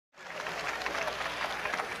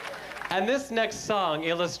And this next song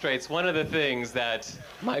illustrates one of the things that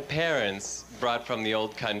my parents brought from the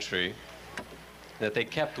old country, that they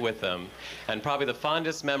kept with them. And probably the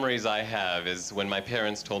fondest memories I have is when my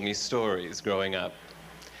parents told me stories growing up.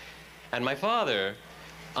 And my father,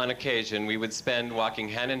 on occasion, we would spend walking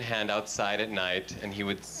hand in hand outside at night, and he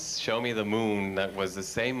would show me the moon that was the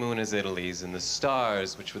same moon as Italy's, and the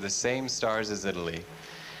stars, which were the same stars as Italy.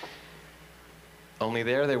 Only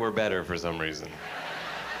there they were better for some reason.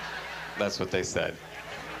 That's what they said.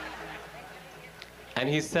 And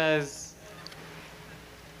he says,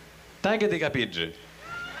 "Taghe di capiggi."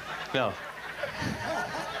 No.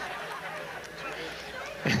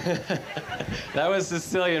 That was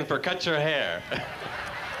Sicilian for cut your hair.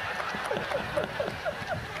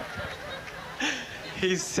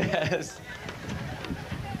 He says,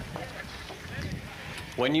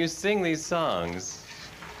 when you sing these songs,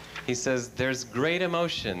 he says, there's great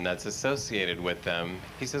emotion that's associated with them.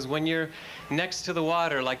 He says, when you're next to the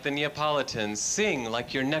water like the Neapolitans, sing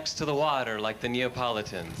like you're next to the water like the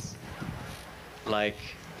Neapolitans. Like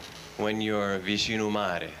when you're Vicinu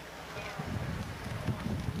Mare.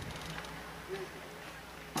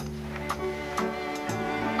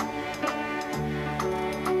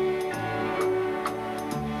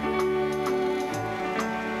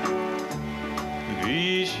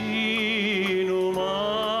 Vicinu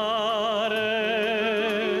mare,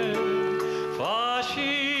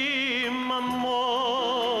 facim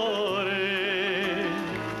amore,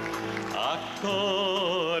 a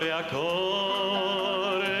core,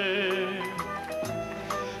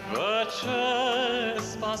 faces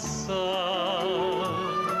passar,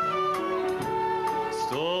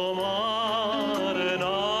 sto mare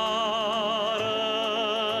nara,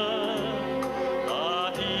 a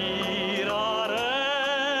tirare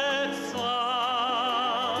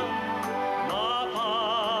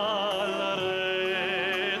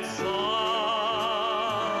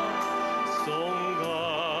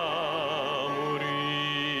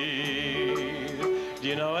Do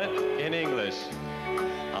you know it? In English.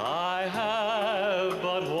 I have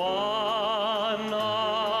but one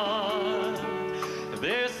heart.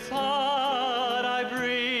 This heart I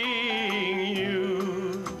bring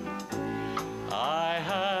you. I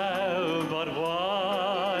have but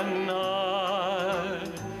one heart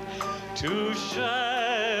to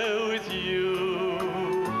share with you.